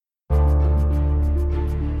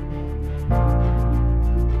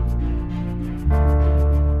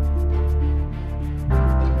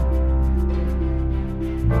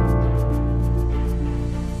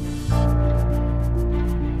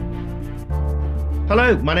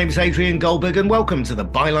Hello, my name is Adrian Goldberg and welcome to the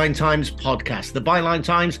Byline Times podcast. The Byline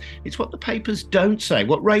Times, it's what the papers don't say,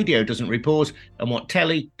 what radio doesn't report and what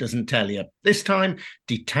telly doesn't tell you. This time,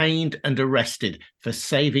 detained and arrested for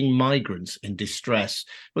saving migrants in distress.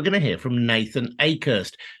 We're going to hear from Nathan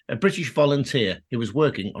Akehurst, a British volunteer who was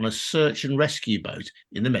working on a search and rescue boat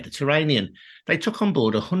in the Mediterranean. They took on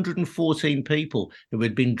board 114 people who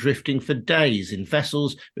had been drifting for days in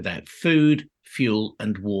vessels without food, fuel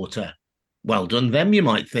and water. Well done them, you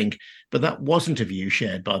might think, but that wasn't a view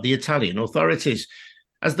shared by the Italian authorities.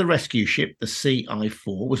 As the rescue ship, the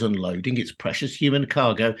CI-4, was unloading its precious human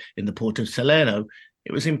cargo in the port of Salerno,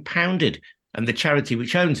 it was impounded, and the charity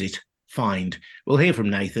which owns it fined. We'll hear from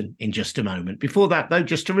Nathan in just a moment. Before that, though,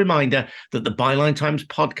 just a reminder that the Byline Times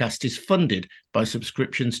podcast is funded by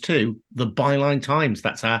subscriptions to the Byline Times.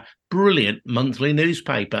 That's our brilliant monthly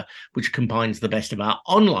newspaper, which combines the best of our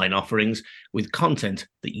online offerings with content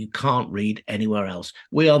that you can't read anywhere else.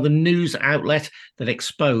 We are the news outlet that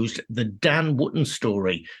exposed the Dan Wootton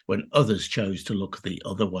story when others chose to look the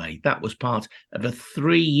other way. That was part of a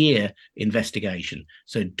 3-year investigation.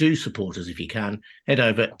 So do support us if you can. Head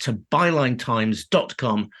over to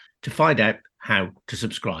bylinetimes.com to find out how to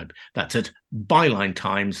subscribe. That's at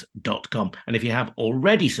bylinetimes.com. And if you have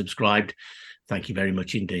already subscribed, thank you very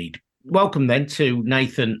much indeed. Welcome then to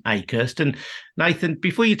Nathan Akehurst. And Nathan,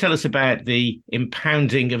 before you tell us about the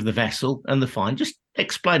impounding of the vessel and the fine, just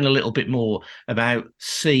explain a little bit more about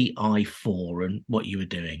CI-4 and what you were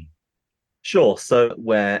doing. Sure. So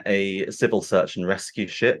we're a civil search and rescue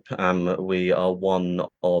ship. We are one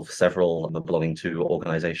of several belonging to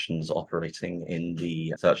organisations operating in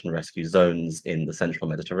the search and rescue zones in the central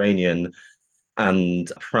Mediterranean.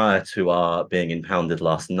 And prior to our being impounded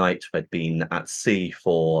last night, we'd been at sea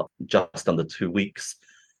for just under 2 weeks,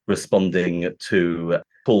 responding to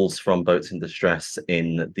calls from boats in distress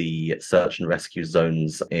in the search and rescue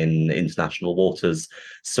zones in international waters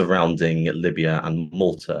surrounding Libya and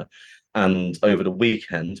Malta. And over the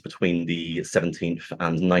weekend, between the 17th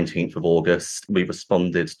and 19th of August, we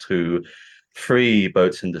responded to 3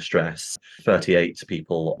 boats in distress, 38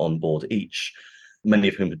 people on board each, many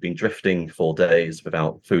of whom had been drifting for days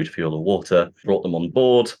without food, fuel, or water, brought them on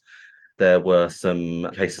board. There were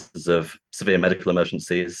some cases of severe medical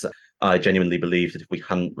emergencies. I genuinely believe that if we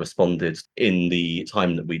hadn't responded in the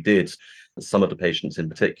time that we did, some of the patients in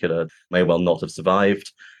particular may well not have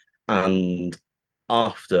survived. And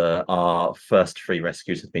after our first 3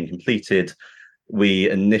 rescues had been completed, we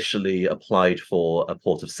initially applied for a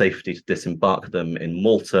port of safety to disembark them in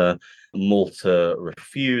Malta. Malta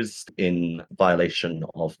refused in violation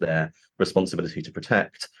of their responsibility to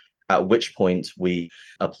protect, at which point we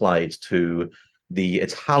applied to the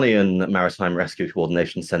Italian Maritime Rescue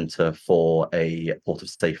Coordination Centre for a port of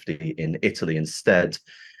safety in Italy instead,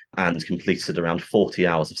 and completed around 40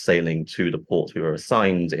 hours of sailing to the port we were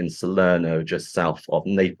assigned in Salerno, just south of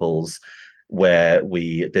Naples, where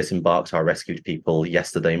we disembarked our rescued people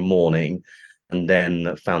yesterday morning and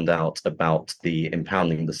then found out about the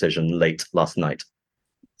impounding decision late last night.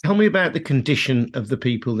 Tell me about the condition of the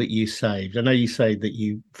people that you saved. I know you say that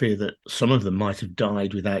you fear that some of them might have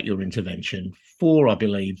died without your intervention. 4, I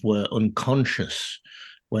believe, were unconscious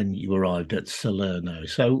when you arrived at Salerno.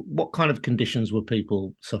 So what kind of conditions were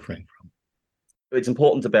people suffering from? It's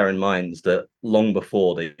important to bear in mind that long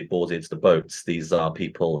before they boarded the boats, these are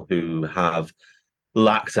people who have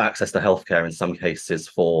lacked access to healthcare in some cases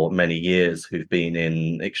for many years, who've been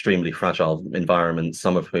in extremely fragile environments,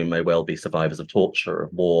 some of whom may well be survivors of torture,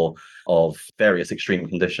 of war, of various extreme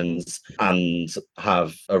conditions, and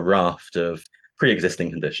have a raft of pre-existing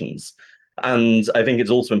conditions. And I think it's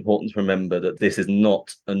also important to remember that this is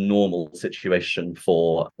not a normal situation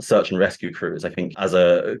for search and rescue crews. I think as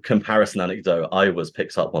a comparison anecdote, I was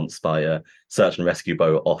picked up once by a search and rescue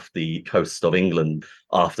boat off the coast of England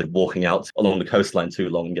after walking out along the coastline too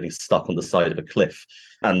long and getting stuck on the side of a cliff.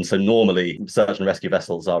 And so normally search and rescue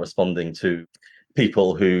vessels are responding to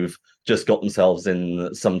people who've just got themselves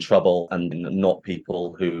in some trouble and not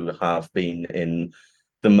people who have been in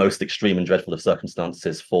the most extreme and dreadful of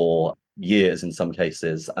circumstances for years in some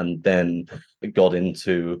cases, and then got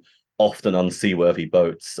into often unseaworthy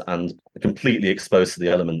boats and completely exposed to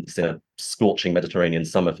the elements in a scorching Mediterranean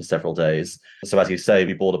summer for several days. So as you say,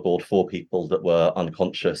 we brought aboard 4 people that were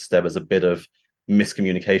unconscious. There was a bit of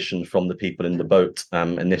miscommunication from the people in the boat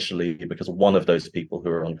initially, because one of those people who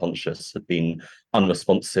were unconscious had been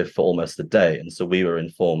unresponsive for almost a day. And so we were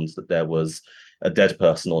informed that there was a dead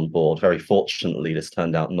person on board. Very fortunately, this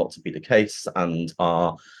turned out not to be the case, and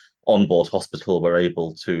our onboard hospital were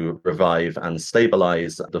able to revive and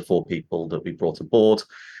stabilize the 4 people that we brought aboard.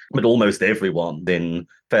 But almost everyone in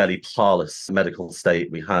fairly parlous medical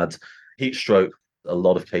state. We had heat stroke, a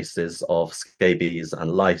lot of cases of scabies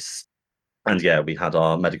and lice. And yeah, we had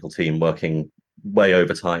our medical team working way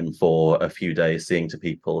overtime for a few days, seeing to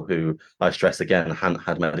people who, I stress again, hadn't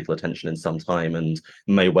had medical attention in some time and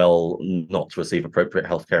may well not receive appropriate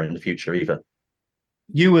healthcare in the future either.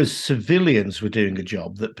 You as civilians were doing a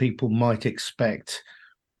job that people might expect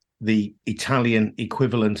the Italian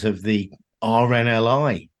equivalent of the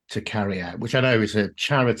RNLI to carry out, which I know is a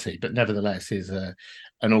charity, but nevertheless is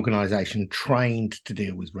an organisation trained to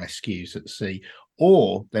deal with rescues at sea.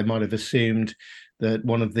 Or they might have assumed that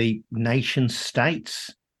one of the nation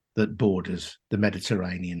states that borders the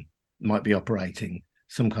Mediterranean might be operating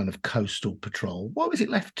some kind of coastal patrol. What was it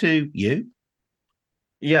left to you?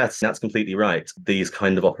 Yes, that's completely right. These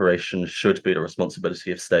kind of operations should be the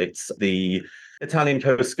responsibility of states. The Italian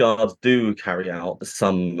Coast Guard do carry out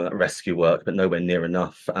some rescue work, but nowhere near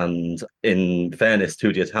enough. And in fairness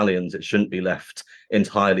to the Italians, it shouldn't be left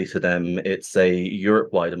entirely to them. It's a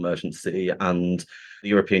Europe-wide emergency, and the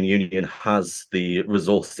European Union has the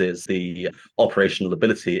resources, the operational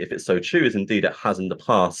ability, if it so chooses, indeed it has in the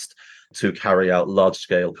past, to carry out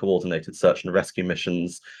large-scale coordinated search and rescue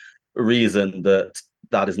missions. Reason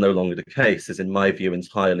that is no longer the case is, in my view,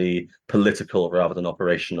 entirely political rather than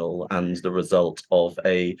operational, and the result of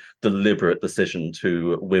a deliberate decision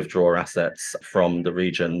to withdraw assets from the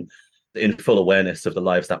region in full awareness of the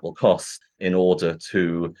lives that will cost, in order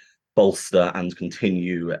to bolster and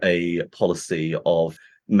continue a policy of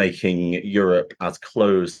making Europe as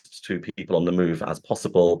closed to people on the move as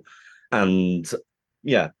possible, and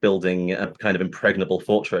building a kind of impregnable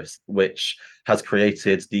fortress, which has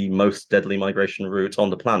created the most deadly migration route on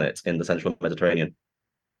the planet in the central Mediterranean.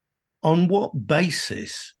 On what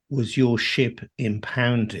basis was your ship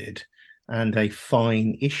impounded and a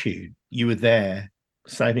fine issued? You were there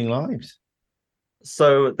saving lives.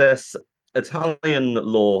 So there's Italian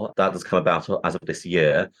law that has come about as of this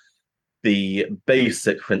year. The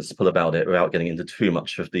basic principle about it, without getting into too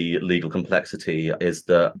much of the legal complexity, is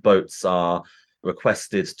that boats are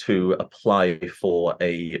requested to apply for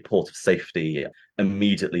a port of safety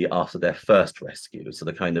immediately after their first rescue. So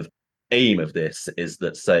the kind of aim of this is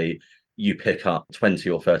that, say, you pick up 20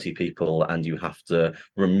 or 30 people and you have to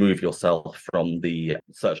remove yourself from the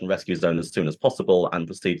search and rescue zone as soon as possible and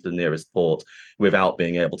proceed to the nearest port without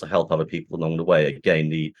being able to help other people along the way. Again,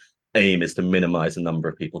 the aim is to minimize the number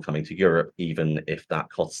of people coming to Europe, even if that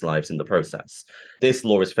costs lives in the process. This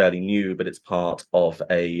law is fairly new, but it's part of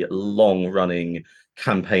a long-running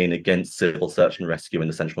campaign against civil search and rescue in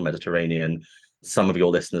the central Mediterranean. Some of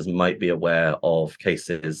your listeners might be aware of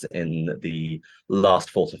cases in the last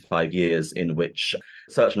 4 to 5 years in which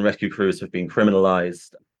search and rescue crews have been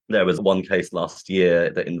criminalized. There was one case last year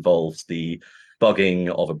that involves the bugging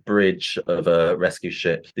of a bridge of a rescue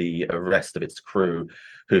ship, the arrest of its crew,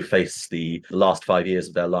 who face the last 5 years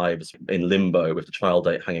of their lives in limbo with the trial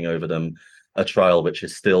date hanging over them, a trial which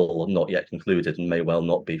is still not yet concluded and may well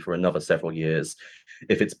not be for another several years.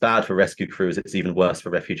 If it's bad for rescue crews, it's even worse for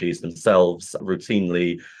refugees themselves.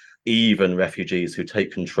 Routinely, even refugees who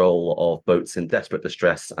take control of boats in desperate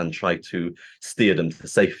distress and try to steer them to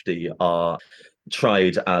safety are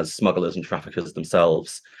tried as smugglers and traffickers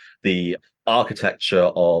themselves. The architecture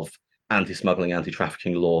of anti-smuggling,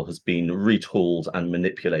 anti-trafficking law has been retooled and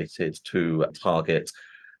manipulated to target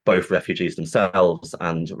both refugees themselves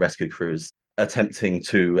and rescue crews attempting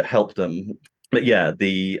to help them. But yeah,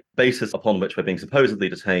 the basis upon which we're being supposedly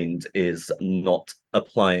detained is not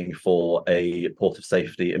applying for a port of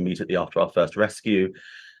safety immediately after our first rescue.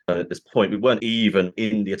 At this point, we weren't even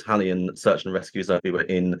in the Italian search and rescue zone. We were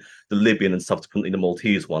in the Libyan and subsequently the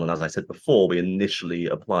Maltese one. And as I said before, we initially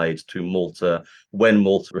applied to Malta. When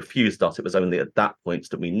Malta refused us, it was only at that point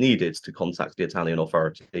that we needed to contact the Italian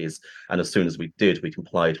authorities. And as soon as we did, we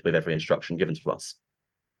complied with every instruction given to us.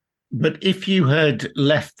 But if you had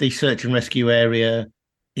left the search and rescue area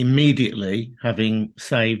immediately, having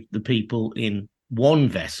saved the people in one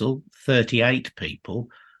vessel, 38 people,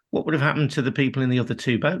 what would have happened to the people in the other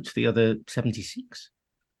 2 boats, the other 76?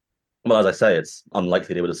 Well, as I say, it's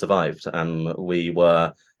unlikely they would have survived. We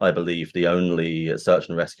were, I believe, the only search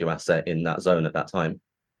and rescue asset in that zone at that time.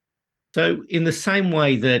 So in the same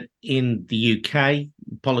way that in the UK,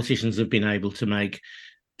 politicians have been able to make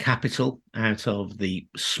capital out of the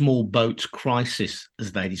small boat crisis,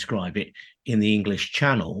 as they describe it, in the English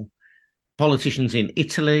Channel, politicians in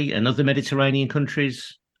Italy and other Mediterranean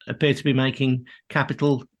countries appear to be making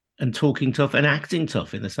capital and talking tough and acting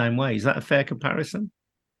tough in the same way. Is that a fair comparison?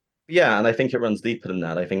 Yeah, and I think it runs deeper than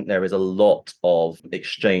that. I think there is a lot of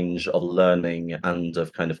exchange of learning and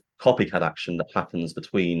of kind of copycat action that happens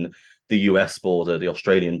between the US border, the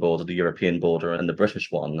Australian border, the European border, and the British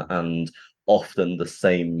one. And often the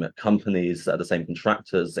same companies, the same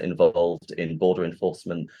contractors involved in border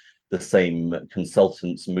enforcement, the same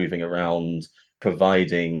consultants moving around,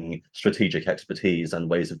 providing strategic expertise and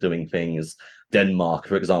ways of doing things. Denmark,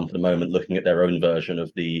 for example, at the moment, looking at their own version of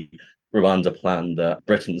the Rwanda plan that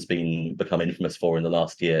Britain's become infamous for in the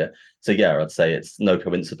last year. So yeah, I'd say it's no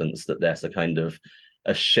coincidence that there's a kind of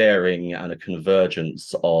a sharing and a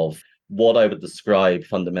convergence of what I would describe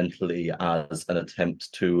fundamentally as an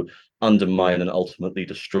attempt to undermine and ultimately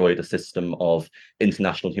destroy the system of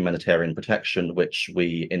international humanitarian protection, which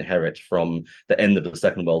we inherit from the end of the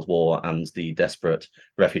Second World War and the desperate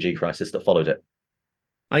refugee crisis that followed it.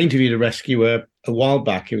 I interviewed a rescuer a while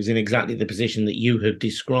back who was in exactly the position that you have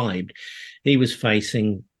described. He was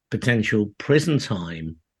facing potential prison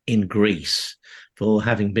time in Greece for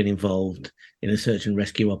having been involved in a search and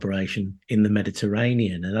rescue operation in the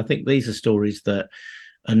Mediterranean. And I think these are stories that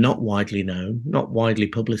are not widely known, not widely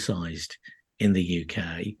publicised in the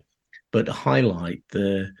UK, but highlight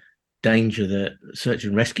the danger that search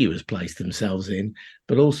and rescuers place themselves in,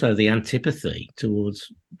 but also the antipathy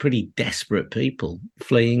towards pretty desperate people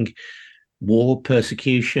fleeing war,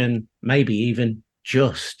 persecution, maybe even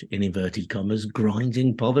just, in inverted commas,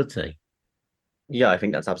 grinding poverty. Yeah, I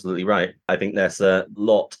think that's absolutely right. I think there's a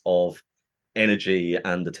lot of energy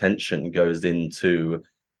and attention goes into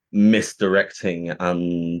misdirecting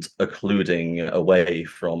and occluding away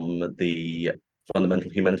from the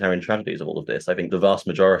fundamental humanitarian tragedies of all of this. I think the vast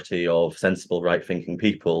majority of sensible, right-thinking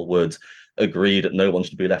people would agree that no one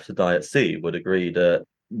should be left to die at sea, would agree that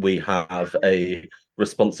we have a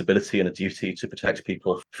responsibility and a duty to protect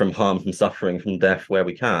people from harm, from suffering, from death where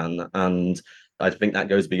we can. And I think that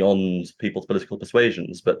goes beyond people's political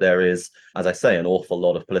persuasions, but there is, as I say, an awful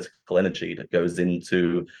lot of political energy that goes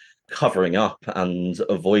into covering up and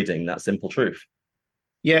avoiding that simple truth.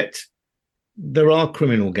 Yet there are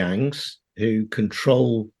criminal gangs who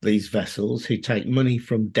control these vessels, who take money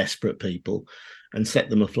from desperate people and set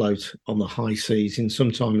them afloat on the high seas in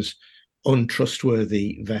sometimes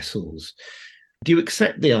untrustworthy vessels. Do you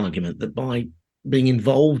accept the argument that by being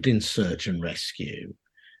involved in search and rescue,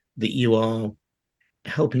 that you are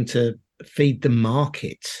helping to feed the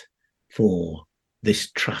market for this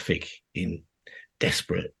traffic in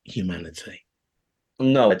desperate humanity?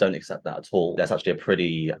 No, I don't accept that at all. There's actually a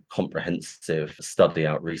pretty comprehensive study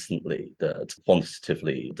out recently that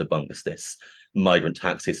quantitatively debunks this migrant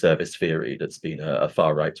taxi service theory that's been a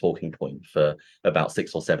far right talking point for about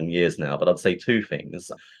 6 or 7 years now. But I'd say two things.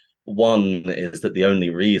 One is that the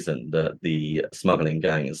only reason that the smuggling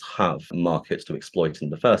gangs have markets to exploit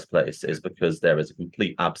in the first place is because there is a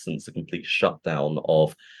complete absence, a complete shutdown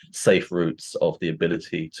of safe routes, of the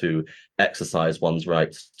ability to exercise one's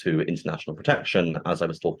rights to international protection, as I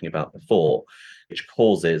was talking about before, which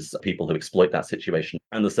causes people to exploit that situation.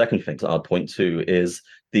 And the second thing I'd point to is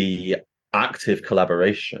the active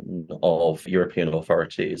collaboration of European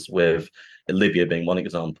authorities, with Libya being one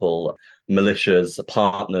example, militias,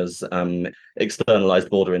 partners, externalized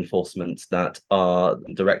border enforcement that are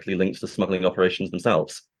directly linked to smuggling operations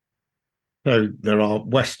themselves. So there are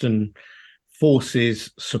Western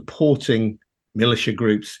forces supporting militia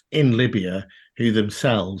groups in Libya who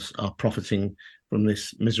themselves are profiting from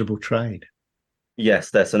this miserable trade.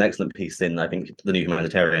 Yes, there's an excellent piece in, I think, the New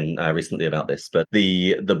Humanitarian recently about this. But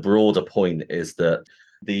the broader point is that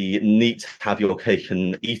the neat have your cake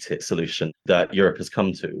and eat it solution that Europe has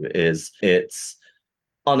come to is it's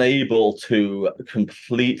unable to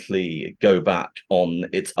completely go back on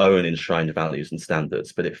its own enshrined values and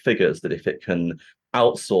standards, but it figures that if it can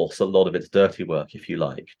outsource a lot of its dirty work, if you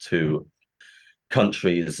like, to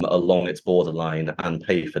countries along its borderline and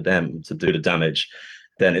pay for them to do the damage,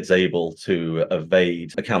 then it's able to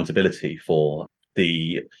evade accountability for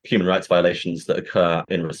the human rights violations that occur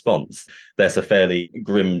in response. There's a fairly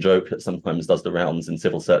grim joke that sometimes does the rounds in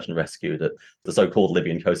civil search and rescue that the so-called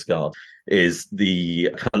Libyan Coast Guard is the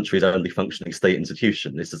country's only functioning state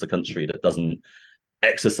institution. This is a country that doesn't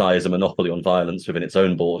exercise a monopoly on violence within its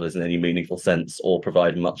own borders in any meaningful sense, or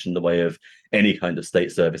provide much in the way of any kind of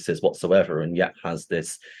state services whatsoever, and yet has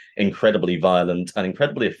this incredibly violent and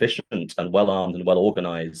incredibly efficient and well-armed and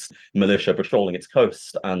well-organized militia patrolling its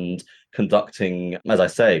coast and conducting, as I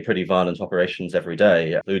say, pretty violent operations every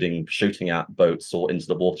day, including shooting at boats or into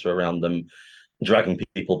the water around them, dragging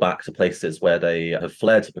people back to places where they have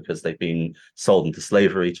fled because they've been sold into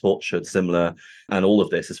slavery, tortured, similar. And all of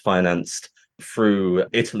this is financed through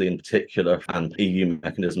Italy in particular and EU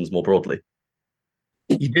mechanisms more broadly.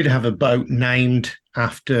 You did have a boat named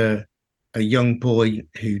after a young boy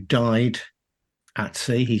who died at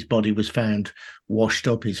sea. His body was found washed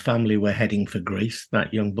up. His family were heading for Greece.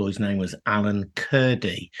 That young boy's name was Alan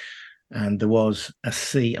Kurdi. And there was a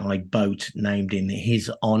CI boat named in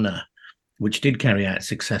his honour, which did carry out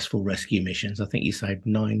successful rescue missions. I think he saved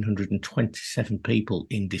 927 people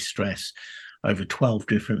in distress over 12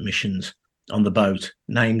 different missions on the boat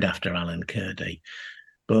named after Alan Kurdi.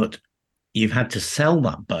 But you've had to sell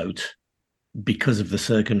that boat because of the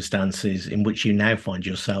circumstances in which you now find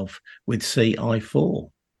yourself with CI4,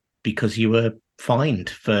 because you were fined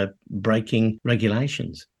for breaking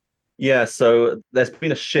regulations. Yeah, so there's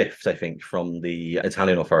been a shift, I think, from the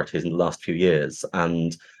Italian authorities in the last few years.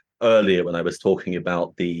 And earlier, when I was talking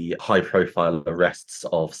about the high-profile arrests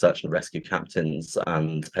of search and rescue captains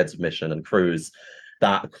and heads of mission and crews,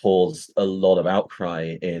 that caused a lot of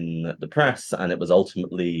outcry in the press, and it was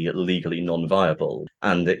ultimately legally non-viable.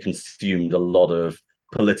 And it consumed a lot of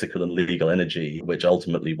political and legal energy, which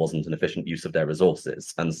ultimately wasn't an efficient use of their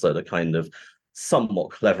resources. And so the kind of somewhat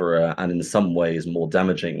cleverer and in some ways more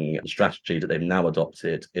damaging strategy that they've now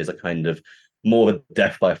adopted is a kind of more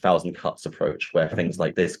death by a thousand cuts approach, where things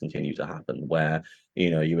like this continue to happen, where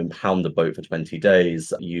you impound the boat for 20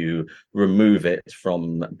 days, you remove it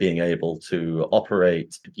from being able to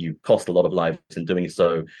operate, you cost a lot of lives in doing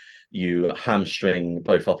so, you hamstring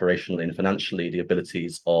both operationally and financially the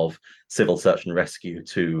abilities of civil search and rescue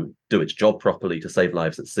to do its job properly, to save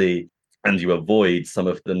lives at sea. And you avoid some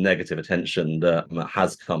of the negative attention that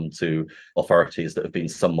has come to authorities that have been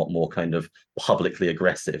somewhat more kind of publicly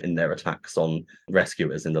aggressive in their attacks on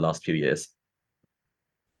rescuers in the last few years.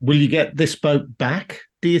 Will you get this boat back,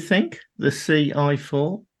 do you think, the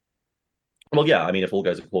CI4? Well, yeah, I mean, if all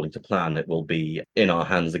goes according to plan, it will be in our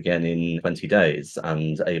hands again in 20 days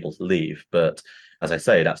and able to leave. But as I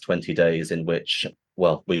say, that's 20 days in which,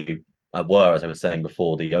 well, we were, as I was saying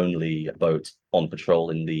before, the only boat on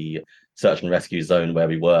patrol in the search and rescue zone where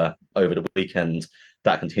we were over the weekend.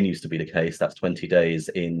 That continues to be the case. That's 20 days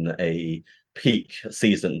in a peak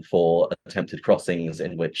season for attempted crossings,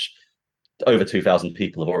 in which over 2,000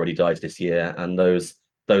 people have already died this year. And those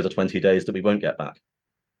are 20 days that we won't get back.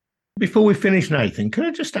 Before we finish, Nathan, can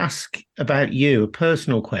I just ask about you, a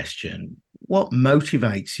personal question? What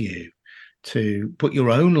motivates you to put your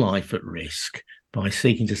own life at risk by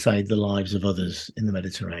seeking to save the lives of others in the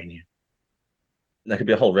Mediterranean? There could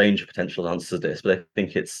be a whole range of potential answers to this, but I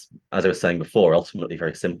think it's, as I was saying before, ultimately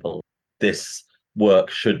very simple. This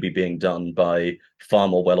work should be being done by far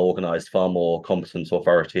more well-organized, far more competent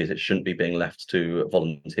authorities. It shouldn't be being left to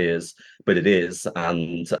volunteers, but it is,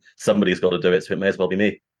 and somebody's got to do it, so it may as well be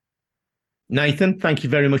me. Nathan, thank you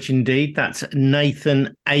very much indeed. That's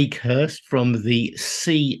Nathan Akehurst from the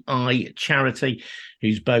CI charity,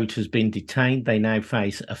 whose boat has been detained. They now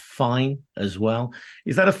face a fine as well.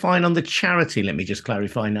 Is that a fine on the charity, let me just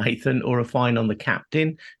clarify, Nathan, or a fine on the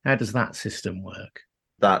captain? How does that system work?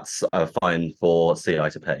 That's a fine for CI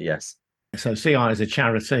to pay, yes. So CI is a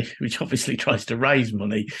charity which obviously tries to raise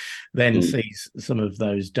money, then sees some of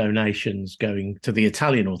those donations going to the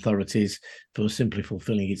Italian authorities for simply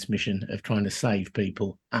fulfilling its mission of trying to save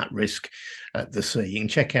people at risk at the sea. You can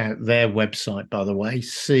check out their website, by the way,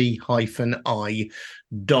 c-i.org,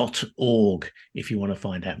 if you want to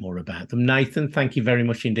find out more about them. Nathan, thank you very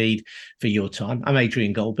much indeed for your time. I'm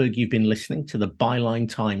Adrian Goldberg. You've been listening to the Byline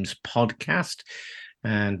Times podcast,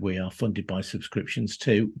 and we are funded by subscriptions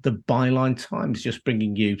to the Byline Times, just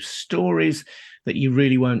bringing you stories that you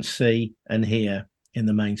really won't see and hear in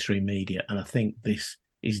the mainstream media. And I think this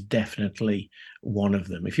is definitely one of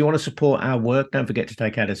them. If you want to support our work, don't forget to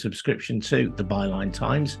take out a subscription to the Byline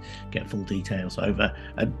Times. Get full details over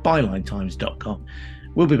at bylinetimes.com.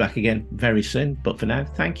 We'll be back again very soon. But for now,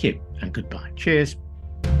 thank you and goodbye. Cheers.